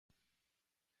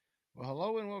Well,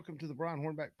 hello and welcome to the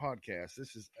Hornback podcast.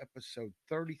 This is episode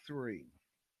 33.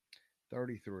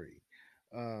 33.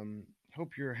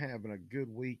 Hope you're having a good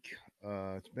week.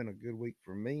 It's been a good week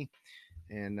for me,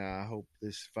 and I hope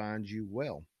this finds you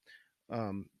well.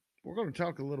 Um, we're going to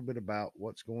talk a little bit about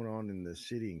what's going on in the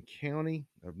city and county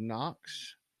of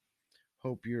Knox.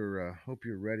 Hope you're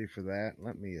ready for that.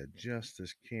 Let me adjust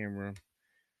this camera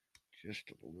just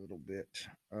a little bit.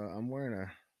 I'm wearing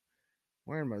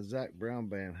my Zach Brown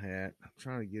band hat. I'm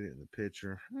trying to get it in the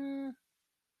picture.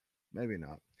 Maybe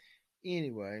not.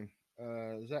 Anyway,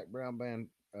 Zach Brown band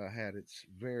hat. It's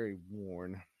very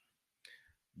worn,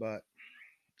 but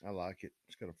I like it.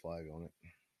 It's got a flag on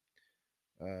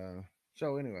it.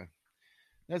 So anyway,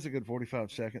 that's a good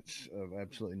 45 seconds of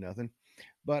absolutely nothing.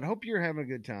 But hope you're having a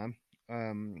good time.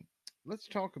 Let's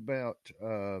talk about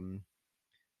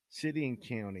city and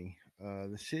county.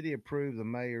 The city approved the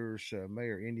Mayor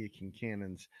India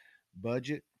Kincannon's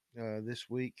budget this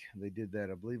week. They did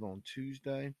that, I believe, on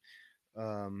Tuesday.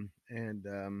 And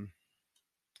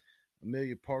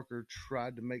Amelia Parker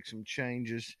tried to make some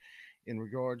changes in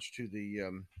regards to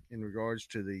the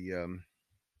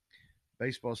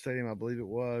baseball stadium. I believe it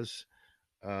was.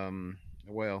 It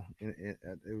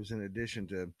was in addition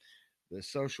to the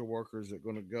social workers that are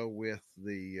going to go with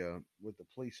the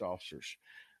police officers.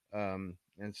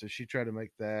 And so she tried to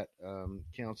make that.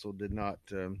 Council did not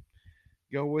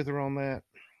go with her on that.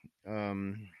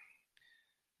 And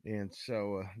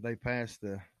so they passed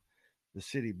the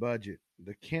city budget.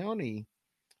 The county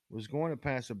was going to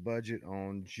pass a budget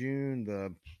on June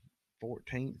the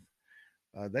 14th.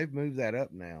 They've moved that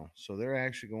up now. So they're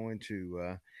actually going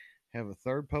to have a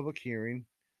third public hearing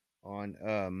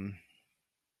on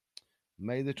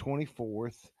May the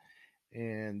 24th,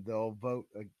 and they'll vote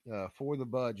for the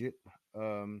budget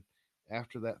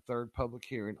after that third public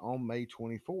hearing on May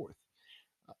 24th.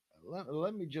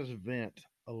 Let me just vent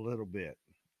a little bit.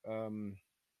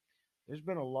 There's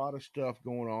been a lot of stuff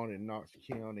going on in Knox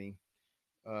County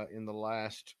in the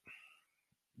last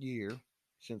year,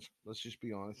 since, let's just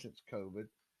be honest, since COVID.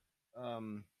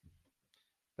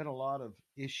 Been a lot of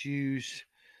issues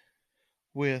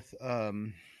with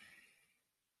the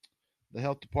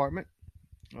health department.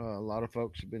 A lot of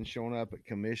folks have been showing up at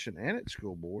commission and at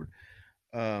school board,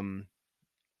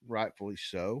 rightfully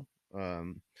so,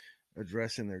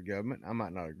 addressing their government. I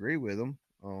might not agree with them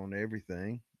on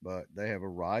everything, but they have a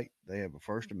right. They have a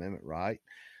First Amendment right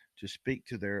to speak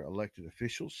to their elected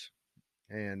officials.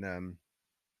 And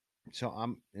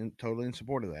so totally in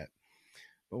support of that.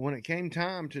 But when it came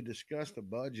time to discuss the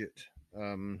budget,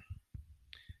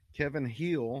 Kevin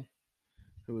Hill,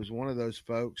 who was one of those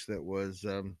folks that was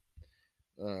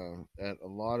at a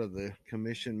lot of the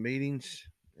commission meetings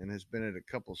and has been at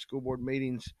a couple of school board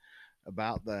meetings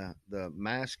about the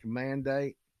mask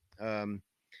mandate,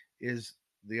 is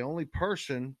the only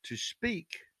person to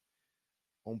speak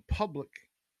on public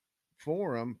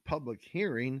forum, public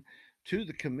hearing to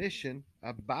the commission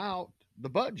about the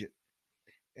budget.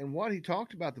 And what he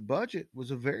talked about the budget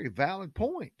was a very valid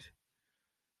point.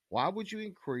 Why would you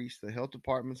increase the health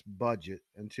department's budget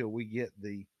until we get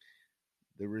the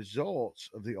results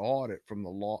of the audit from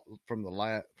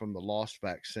the lost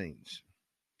vaccines?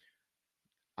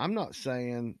 I'm not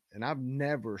saying, and I've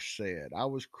never said, I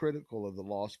was critical of the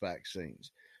lost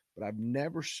vaccines, but I've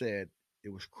never said it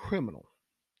was criminal.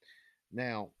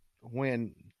 Now,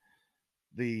 when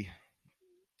the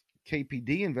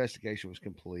KPD investigation was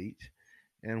complete,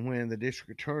 and when the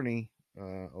district attorney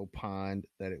opined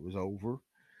that it was over,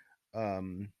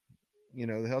 the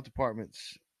health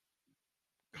department's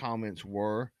comments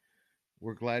were,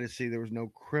 we're glad to see there was no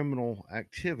criminal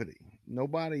activity.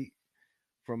 Nobody,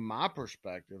 from my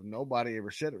perspective, nobody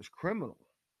ever said it was criminal.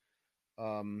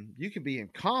 You can be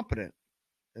incompetent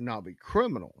and not be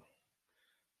criminal.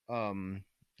 And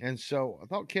so I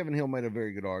thought Kevin Hill made a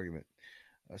very good argument.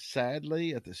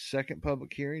 Sadly, at the second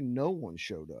public hearing, no one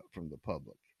showed up from the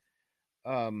public.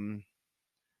 The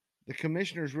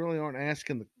commissioners really aren't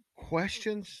asking the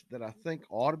questions that I think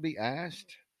ought to be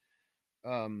asked.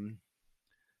 The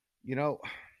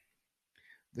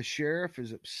sheriff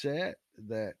is upset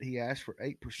that he asked for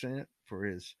 8% for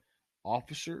his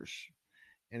officers,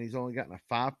 and he's only gotten a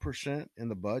 5% in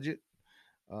the budget.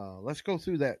 Let's go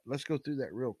through that. Let's go through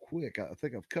that real quick. I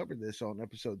think I've covered this on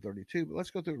episode 32, but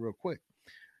let's go through it real quick.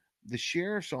 The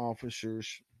sheriff's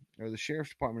officers, or the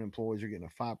sheriff's department employees, are getting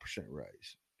a 5%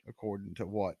 raise, according to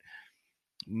what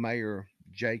Mayor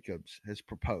Jacobs has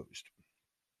proposed.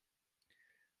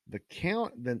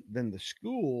 Then the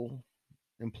school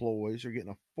employees are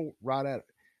getting right at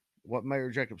what Mayor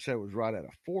Jacobs said was right at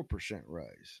a 4%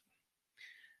 raise.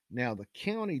 Now, the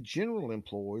county general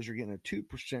employees are getting a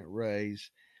 2%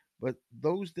 raise, but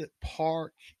those that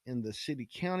park in the city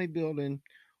county building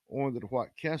or the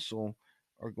White Castle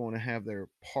are going to have their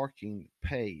parking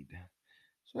paid.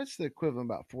 So that's the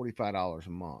equivalent of about $45 a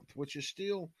month, which is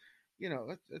still,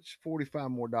 that's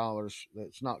 45 more dollars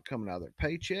that's not coming out of their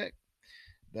paycheck.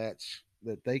 That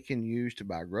they can use to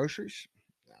buy groceries.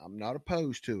 I'm not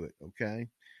opposed to it, okay?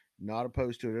 Not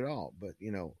opposed to it at all. But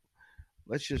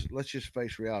let's just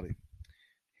face reality.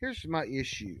 Here's my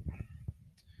issue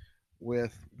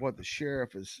with what the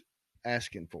sheriff is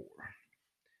asking for.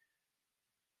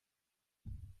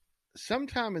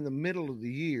 Sometime in the middle of the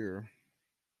year,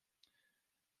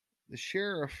 the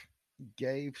sheriff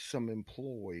gave some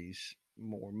employees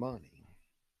more money.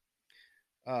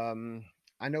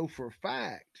 I know for a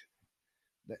fact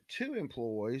that two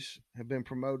employees have been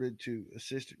promoted to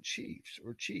assistant chiefs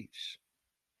or chiefs.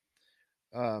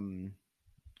 One,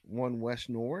 Wes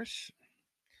Norris,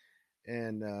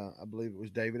 and I believe it was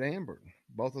David Amber.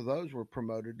 Both of those were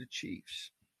promoted to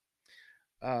chiefs.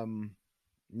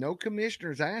 No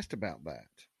commissioners asked about that.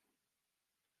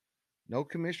 No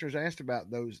commissioners asked about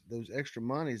those extra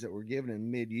monies that were given in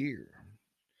mid-year.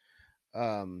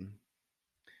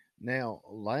 Now,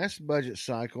 last budget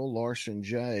cycle, Larson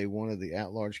J., one of the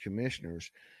at-large commissioners,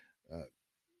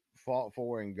 fought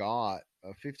for and got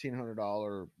a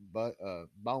 $1,500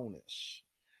 bonus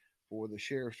for the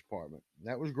sheriff's department.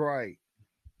 That was great.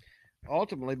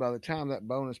 Ultimately, by the time that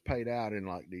bonus paid out in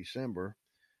like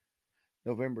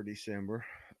November, December,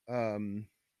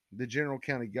 the general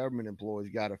county government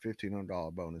employees got a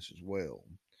 $1,500 bonus as well.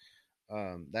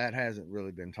 That hasn't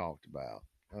really been talked about.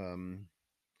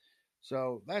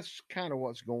 So that's kind of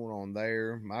what's going on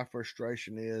there. My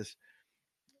frustration is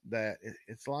that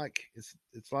it's like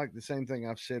the same thing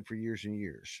I've said for years and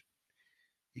years.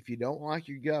 If you don't like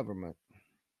your government,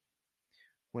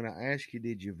 when I ask you,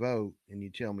 did you vote, and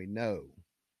you tell me no,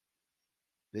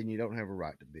 then you don't have a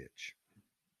right to bitch.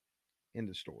 End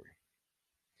of story.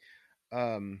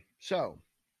 So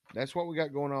that's what we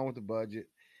got going on with the budget.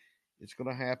 It's going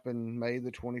to happen May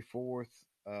the 24th.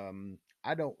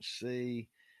 I don't see.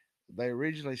 They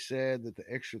originally said that the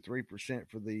extra 3%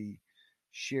 for the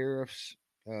sheriffs.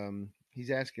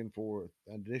 He's asking for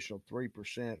an additional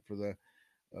 3% for the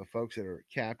folks that are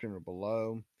captain or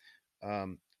below.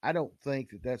 I don't think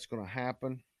that that's going to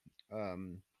happen.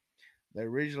 They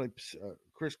originally,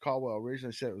 Chris Caldwell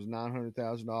originally said it was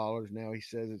 $900,000. Now he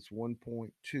says it's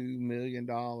 $1.2 million.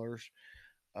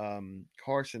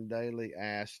 Carson Daly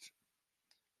asked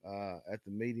at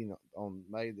the meeting on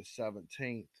May the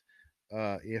 17th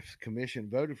if commission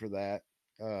voted for that.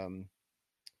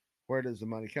 Where does the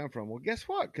money come from? Well, guess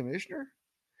what, Commissioner?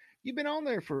 You've been on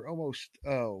there for almost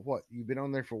You've been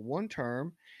on there for one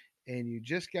term, and you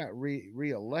just got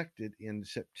reelected in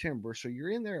September, so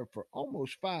you're in there for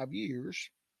almost 5 years.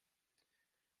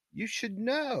 You should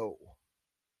know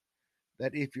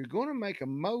that if you're going to make a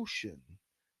motion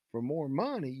for more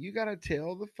money, you got to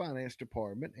tell the finance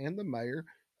department and the mayor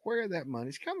where that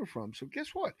money's coming from. So guess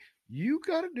what? You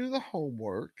got to do the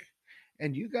homework,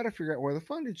 and you got to figure out where the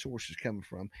funding source is coming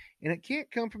from. And it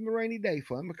can't come from the rainy day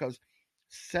fund because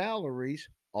salaries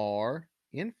are,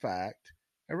 in fact,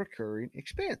 a recurring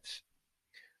expense.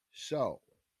 So,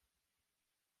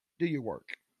 do your work.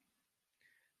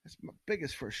 That's my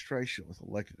biggest frustration with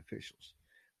elected officials.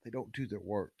 They don't do their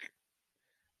work.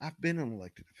 I've been an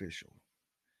elected official.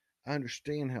 I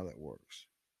understand how that works.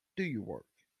 Do your work.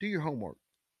 Do your homework.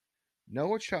 Know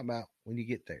what you're talking about when you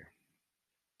get there.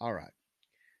 All right.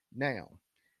 Now,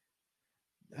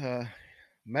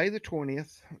 May the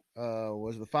 20th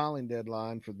was the filing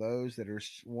deadline for those that are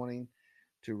wanting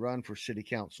to run for city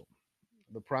council.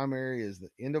 The primary is the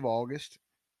end of August.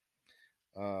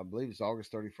 I believe it's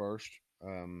August 31st.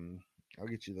 I'll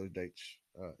get you those dates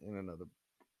in another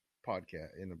podcast,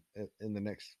 in the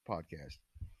next podcast.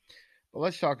 But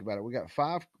let's talk about it. We got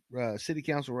 5 city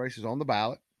council races on the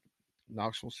ballot.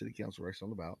 Knoxville city council race on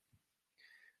the ballot.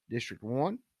 District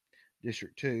 1,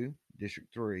 District 2,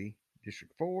 District 3,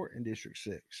 District 4, and District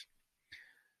 6.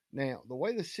 Now, the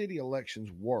way the city elections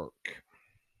work,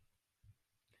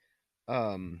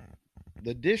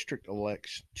 the district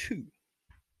elects 2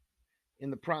 in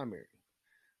the primary.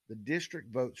 The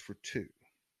district votes for 2.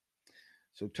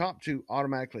 So top 2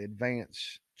 automatically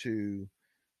advance to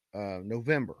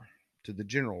November to the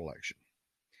general election.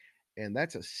 And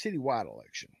that's a citywide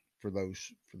election for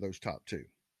those top 2.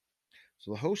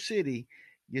 So the whole city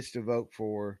gets to vote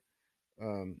for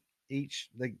each.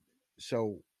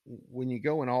 So when you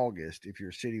go in August, if you're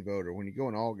a city voter, when you go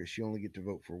in August, you only get to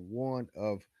vote for one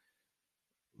of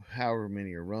however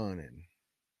many are running.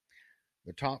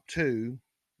 The top 2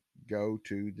 go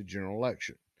to the general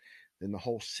election. Then the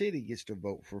whole city gets to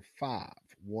vote for 5,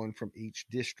 one from each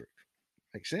district.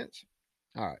 Make sense?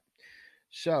 All right.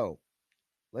 So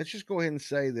let's just go ahead and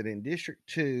say that in District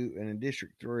 2 and in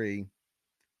District 3,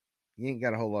 you ain't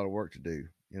got a whole lot of work to do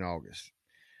in August.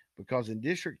 Because in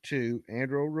District 2,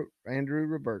 Andrew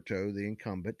Roberto, the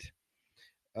incumbent,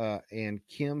 and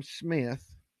Kim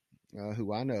Smith,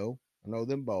 who I know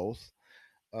them both,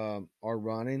 are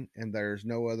running, and there's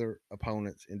no other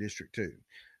opponents in District 2.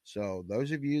 So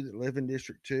those of you that live in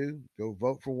District 2, go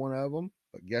vote for one of them.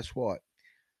 But guess what?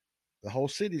 The whole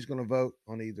city is going to vote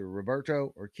on either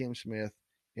Roberto or Kim Smith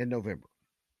in November.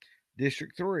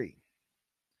 District 3,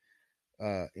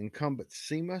 incumbent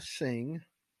Seema Singh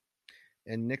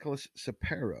and Nicholas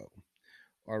Sapero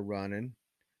are running.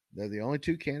 They're the only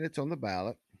 2 candidates on the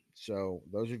ballot. So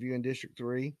those of you in District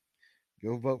 3,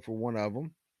 go vote for one of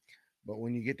them. But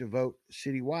when you get to vote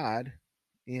citywide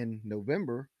in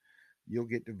November, you'll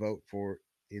get to vote for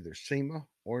either Seema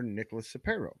or Nicholas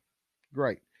Sapero.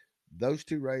 Great. Those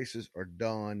 2 races are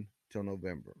done till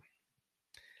November.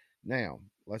 Now,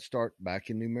 let's start back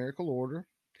in numerical order.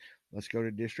 Let's go to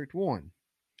District 1.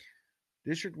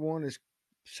 District 1 is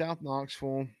South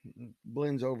Knoxville,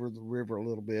 blends over the river a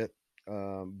little bit,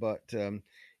 but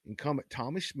incumbent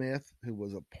Tommy Smith, who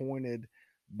was appointed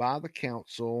by the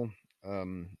council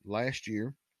last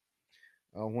year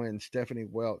when Stephanie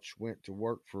Welch went to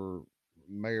work for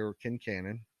Mayor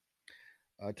Kincannon.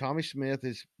 Tommy Smith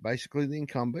is basically the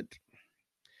incumbent.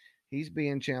 He's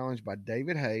being challenged by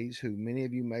David Hayes, who many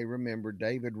of you may remember.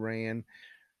 David ran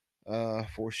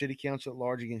for city council at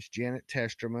large against Janet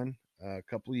Testerman a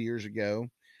couple of years ago.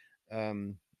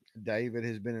 David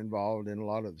has been involved in a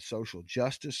lot of the social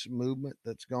justice movement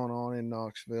that's gone on in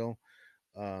Knoxville.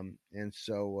 And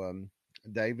so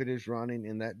David is running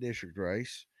in that district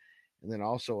race. And then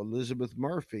also Elizabeth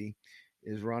Murphy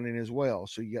is running as well.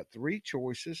 So you got 3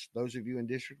 choices. Those of you in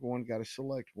District 1 got to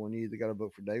select one. You either got to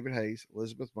vote for David Hayes,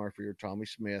 Elizabeth Murphy, or Tommy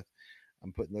Smith.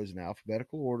 I'm putting those in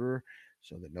alphabetical order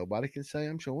so that nobody can say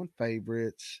I'm showing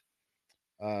favorites.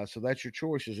 So that's your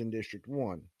choices in District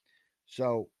 1.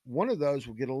 So one of those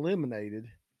will get eliminated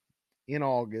in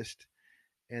August,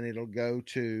 and it'll go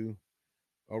to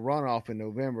a runoff in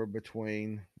November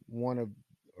between one of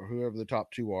or whoever the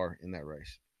top 2 are in that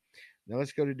race. Now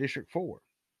let's go to District 4.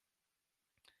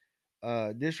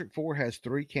 District 4 has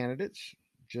 3 candidates,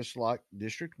 just like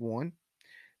District 1.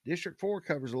 District 4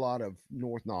 covers a lot of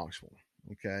North Knoxville,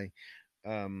 okay?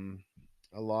 A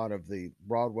lot of the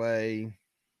Broadway,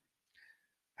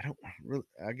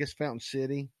 I guess Fountain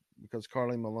City, because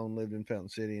Carly Malone lived in Fountain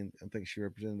City, and I think she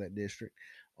represented that district,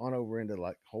 on over into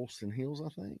like Holston Hills, I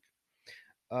think.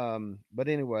 But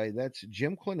anyway, that's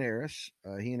Jim Clinaris.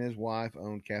 He and his wife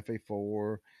own Cafe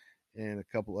 4 and a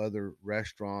couple other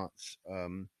restaurants.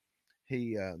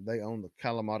 They own the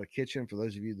Kalamata Kitchen, for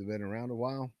those of you that have been around a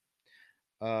while.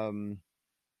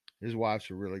 His wife's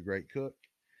a really great cook.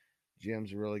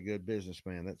 Jim's a really good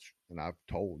businessman. And I've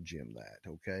told Jim that,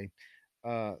 okay?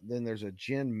 Then there's a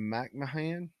Jen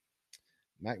McMahon.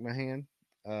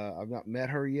 I've not met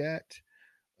her yet.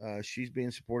 She's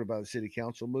being supported by the city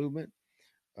council movement.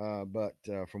 But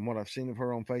from what I've seen of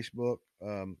her on Facebook,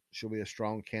 she'll be a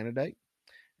strong candidate.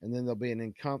 And then there'll be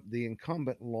the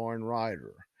incumbent Lauren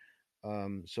Ryder.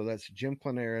 So that's Jim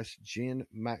Clinaris, Jen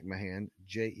McMahon,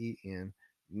 Jen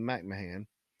McMahon,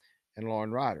 and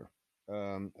Lauren Ryder.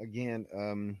 Again,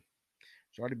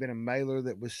 there's already been a mailer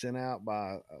that was sent out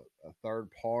by a third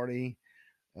party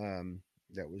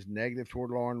that was negative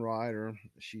toward Lauren Ryder.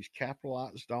 She's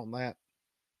capitalized on that,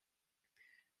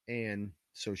 and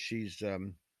so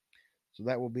so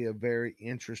that will be a very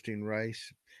interesting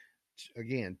race.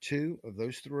 Again, 2 of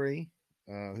those 3,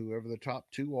 whoever the top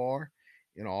 2 are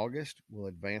in August, will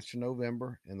advance to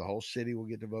November, and the whole city will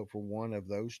get to vote for one of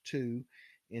those 2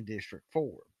 in District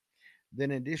 4.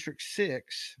 Then in District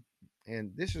 6,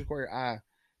 and this is where I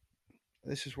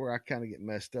kind of get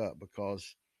messed up,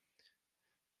 because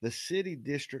the city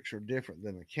districts are different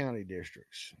than the county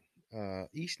districts.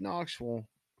 East Knoxville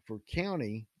for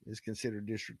county is considered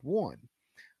District 1,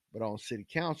 but on city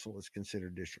council is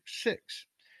considered District 6.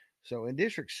 So in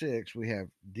District 6, we have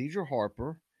Deidre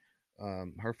Harper.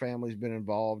 Her family's been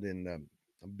involved in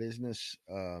a business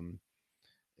and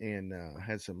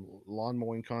had some lawn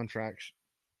mowing contracts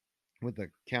with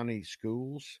the county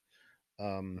schools.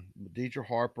 Deidre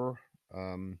Harper,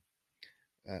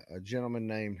 a gentleman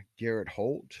named Garrett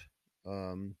Holt,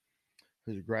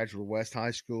 who's a graduate of West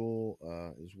High School,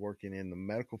 is working in the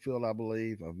medical field, I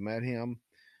believe. I've met him,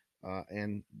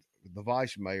 and the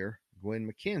vice mayor,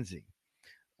 Gwen McKenzie.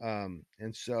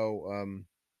 And so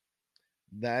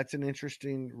That's an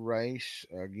interesting race.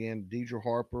 Again, Deidre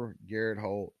Harper, Garrett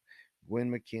Holt, Gwen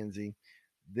McKenzie.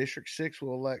 District 6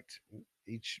 will elect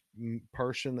each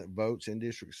person that votes in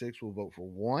District 6 will vote for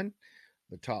one.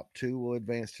 The top two will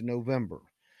advance to November.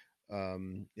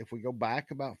 If we go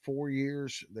back about 4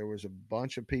 years, there was a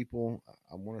bunch of people.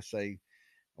 I want to say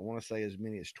as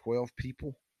many as 12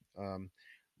 people um,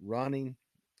 running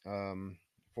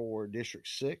for District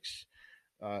 6.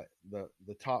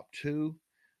 The top two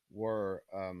were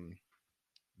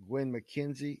Gwen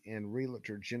McKenzie and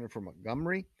realtor Jennifer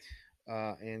Montgomery.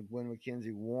 And Gwen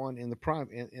McKenzie won in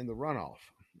the in the runoff.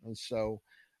 And so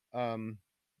um,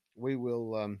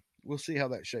 we'll see how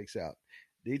that shakes out.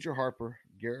 Deidre Harper,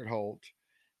 Garrett Holt,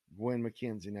 Gwen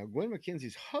McKenzie. Now, Gwen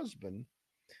McKenzie's husband,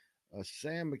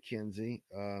 Sam McKenzie,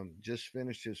 just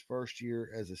finished his first year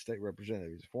as a state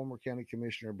representative. He's a former county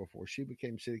commissioner before she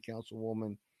became city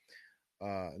councilwoman.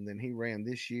 And then he ran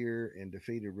this year and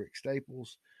defeated Rick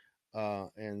Staples,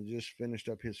 and just finished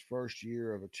up his first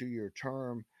year of a 2-year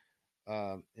term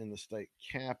in the state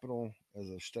capitol as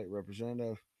a state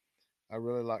representative. I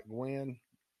really like Gwen.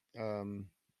 I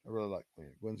really like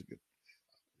Gwen. Gwen's a good,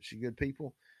 she's good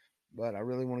people, but I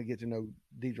really want to get to know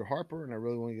Deidre Harper, and I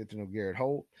really want to get to know Garrett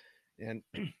Holt, and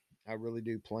I really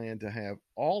do plan to have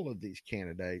all of these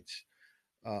candidates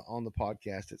on the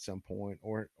podcast at some point,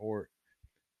 or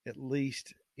at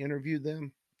least interview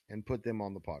them and put them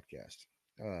on the podcast,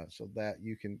 so that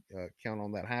you can count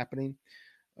on that happening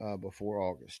before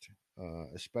August.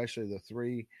 Especially the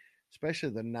three, especially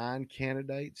the 9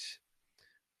 candidates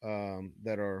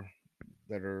that are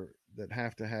that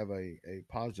have to have a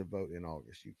positive vote in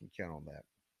August. You can count on that.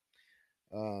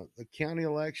 The county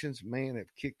elections, man,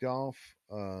 have kicked off.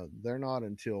 They're not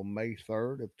until May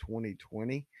 3rd of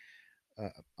 2020. Uh,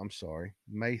 I'm sorry,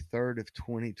 May 3rd of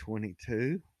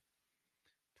 2022.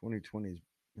 2020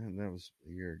 man, that was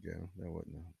a year ago. That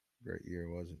wasn't a great year,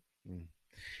 was it?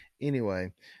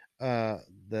 Anyway, uh,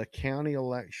 the county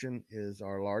election is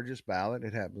our largest ballot.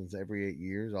 It happens every 8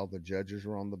 years. All the judges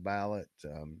are on the ballot.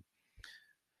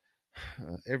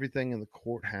 Everything in the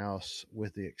courthouse,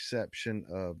 with the exception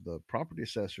of the property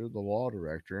assessor, the law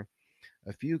director,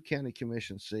 a few county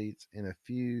commission seats, and a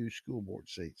few school board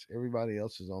seats. Everybody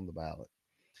else is on the ballot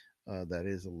that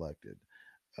is elected.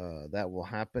 That will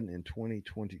happen in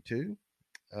 2022.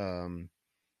 Um,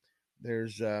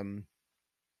 there's um,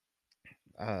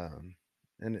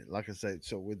 and like I said,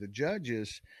 so with the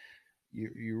judges,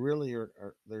 you really are,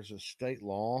 there's a state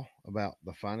law about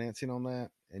the financing on that,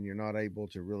 and you're not able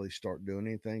to really start doing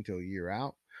anything till a year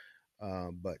out.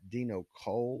 But Dino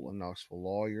Cole, a Knoxville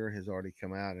lawyer, has already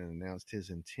come out and announced his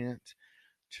intent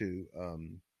to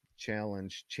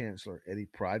challenge Chancellor Eddie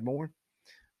Pridemore.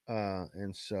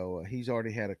 And so he's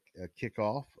already had a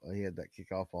kickoff. He had that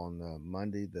kickoff on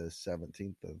Monday, the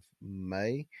 17th of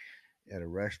May, at a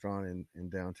restaurant in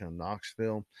downtown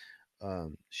Knoxville.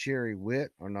 Sherry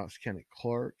Witt, our Knox County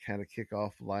clerk, had a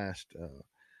kickoff last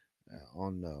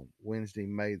on Wednesday,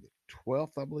 May the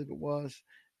 12th, I believe it was,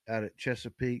 out at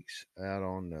Chesapeake's out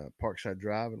on Parkside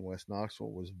Drive in West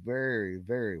Knoxville. Was very,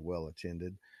 very well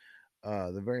attended.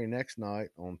 The very next night,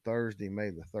 on Thursday, May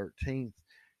the 13th,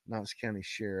 Knox County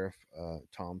Sheriff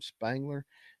Tom Spangler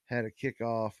had a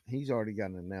kickoff. He's already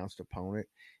got an announced opponent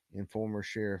in former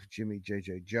Sheriff Jimmy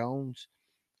J.J. Jones.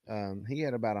 He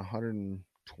had about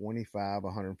 125,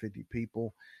 150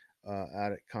 people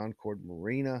out at Concord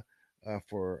Marina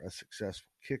for a successful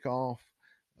kickoff.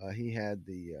 He had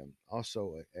the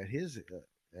also at his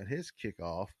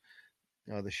kickoff,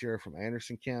 the sheriff from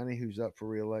Anderson County, who's up for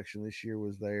reelection this year,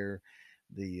 was there.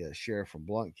 The sheriff from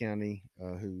Blount County,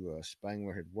 who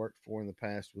Spangler had worked for in the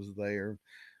past, was there.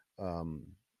 Um,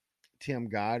 Tim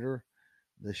Guider,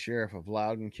 the sheriff of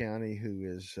Loudoun County, who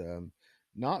is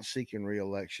not seeking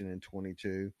reelection in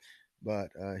 22, but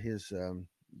his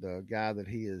the guy that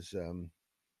he is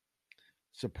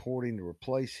supporting to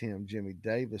replace him, Jimmy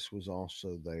Davis, was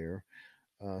also there.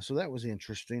 So that was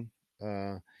interesting.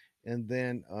 And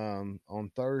then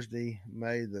on Thursday,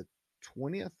 May the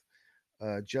 20th,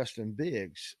 Justin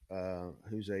Biggs,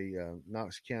 who's a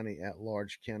Knox County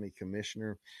at-large county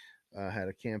commissioner, had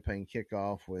a campaign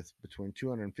kickoff with between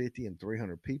 250 and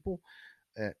 300 people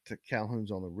at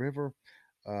Calhoun's on the River.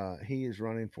 He is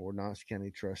running for Knox County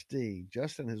trustee.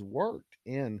 Justin has worked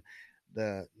in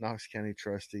the Knox County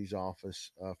trustee's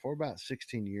office for about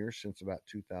 16 years, since about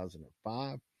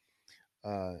 2005.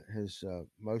 Has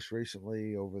most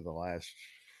recently, over the last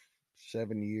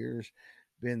 7 years,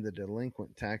 been the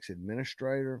delinquent tax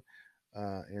administrator.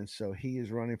 And so he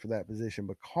is running for that position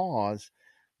because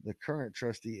the current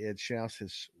trustee, Ed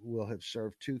Schaus, will have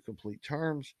served 2 complete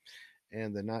terms,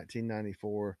 and the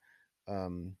 1994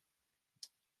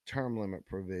 term limit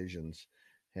provisions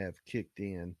have kicked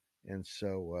in, and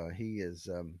so he is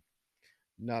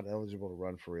not eligible to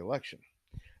run for reelection.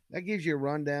 That gives you a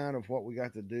rundown of what we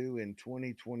got to do in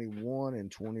 2021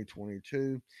 and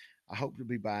 2022. I hope to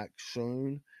be back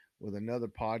soon with another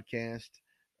podcast.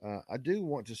 I do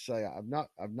want to say I've not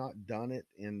done it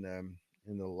in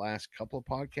the last couple of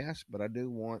podcasts, but I do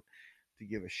want to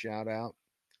give a shout out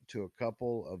to a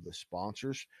couple of the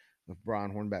sponsors of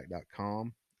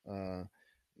BrianHornback.com. Uh,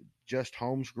 Just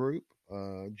Homes Group,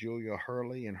 Julia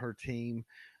Hurley and her team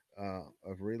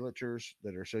of realtors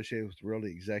that are associated with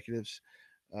Realty Executives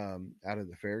out of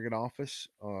the Farragut office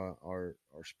are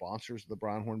sponsors of the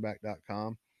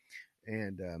BrianHornback.com,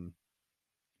 and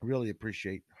really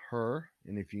appreciate her.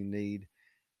 And if you need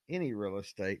any real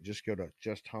estate, just go to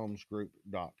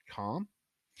justhomesgroup.com.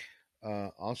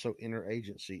 Also,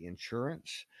 Interagency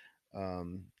Insurance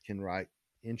can write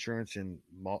insurance in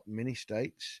many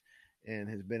states and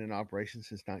has been in operation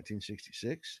since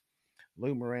 1966.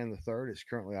 Lou Moran III is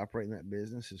currently operating that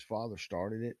business. His father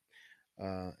started it.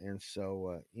 And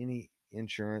so, any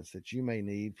insurance that you may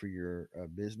need for your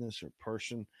business or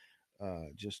person,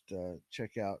 just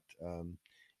check out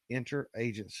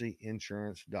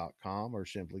interagencyinsurance.com or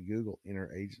simply Google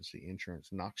Interagency Insurance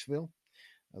Knoxville.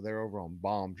 They're over on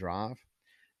Baum Drive.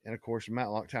 And of course,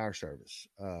 Matlock Tire Service.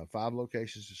 5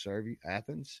 locations to serve you: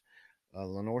 Athens,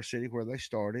 Lenore City, where they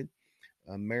started,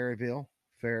 Maryville,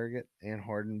 Farragut, and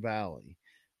Hardin Valley.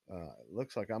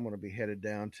 Looks like I'm going to be headed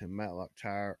down to Matlock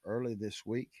Tire early this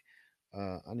week.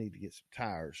 I need to get some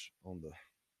tires on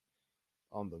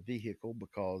the vehicle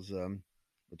because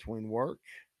between work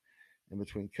and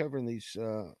between covering these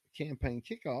campaign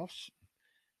kickoffs,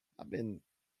 I've been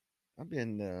I've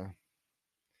been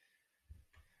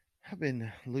I've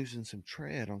been losing some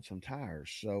tread on some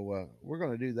tires. So we're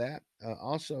going to do that.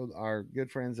 Also, our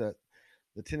good friends at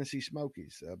the Tennessee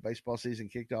Smokies. Baseball season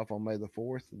kicked off on May the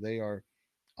 4th. They are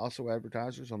also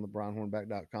advertisers on the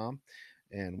BrianHornback.com,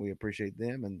 and we appreciate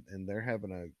them. And they're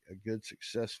having a good,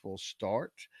 successful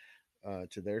start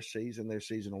to their season. Their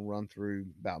season will run through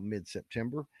about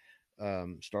mid-September.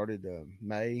 Started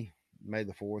May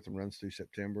the 4th and runs through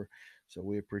September. So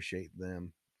we appreciate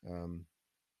them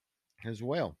as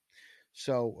well.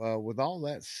 So, with all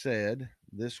that said,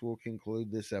 this will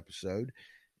conclude this episode.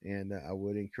 And I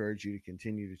would encourage you to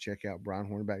continue to check out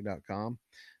BrianHornback.com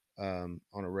on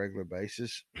a regular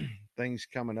basis. Things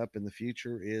coming up in the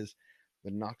future is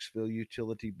the Knoxville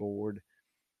Utility Board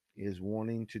is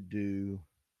wanting to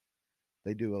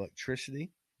they do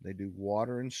electricity, they do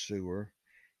water and sewer,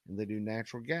 and they do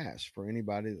natural gas for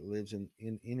anybody that lives in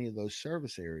any of those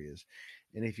service areas.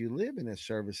 And if you live in a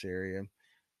service area,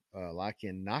 like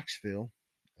in Knoxville,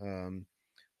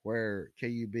 where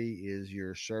KUB is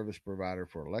your service provider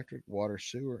for electric, water,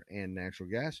 sewer, and natural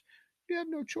gas, you have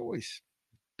no choice.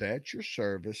 That's your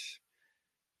service.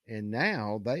 And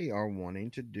now they are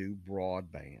wanting to do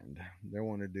broadband. They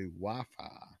want to do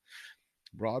Wi-Fi,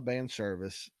 broadband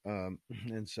service.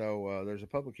 And so there's a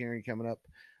public hearing coming up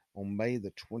on May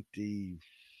the 26th,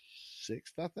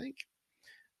 I think.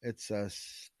 It's a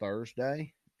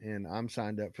Thursday, and I'm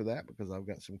signed up for that because I've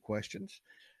got some questions,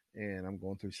 and I'm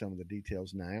going through some of the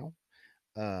details now.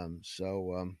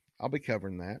 So I'll be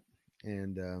covering that,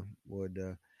 and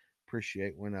would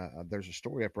appreciate when there's a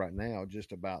story up right now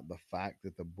just about the fact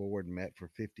that the board met for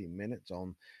 15 minutes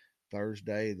on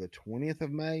Thursday, the 20th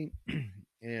of May,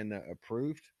 and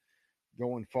approved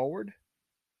going forward,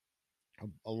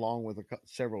 along with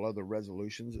several other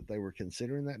resolutions that they were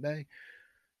considering that day.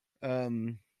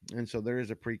 And so there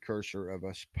is a precursor of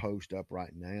us post up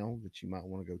right now that you might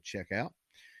want to go check out.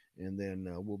 And then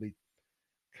we'll be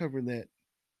covering that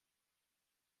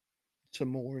some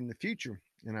more in the future.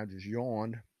 And I just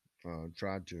yawned,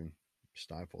 tried to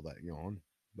stifle that yawn.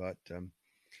 But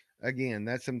again,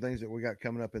 that's some things that we got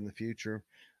coming up in the future.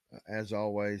 As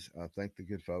always, thank the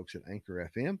good folks at Anchor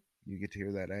FM. You get to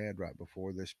hear that ad right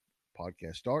before this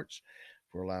podcast starts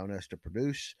for allowing us to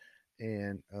produce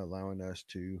and allowing us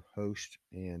to host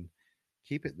and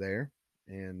keep it there.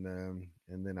 And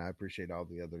then I appreciate all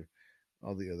the other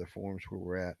forums where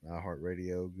we're at: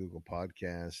 iHeartRadio, Google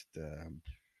Podcast,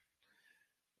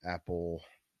 Apple,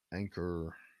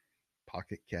 Anchor,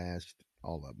 Pocket Cast,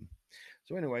 all of them.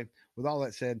 So anyway, with all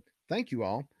that said, thank you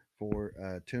all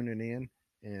for tuning in,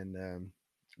 and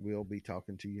we'll be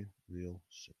talking to you real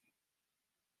soon.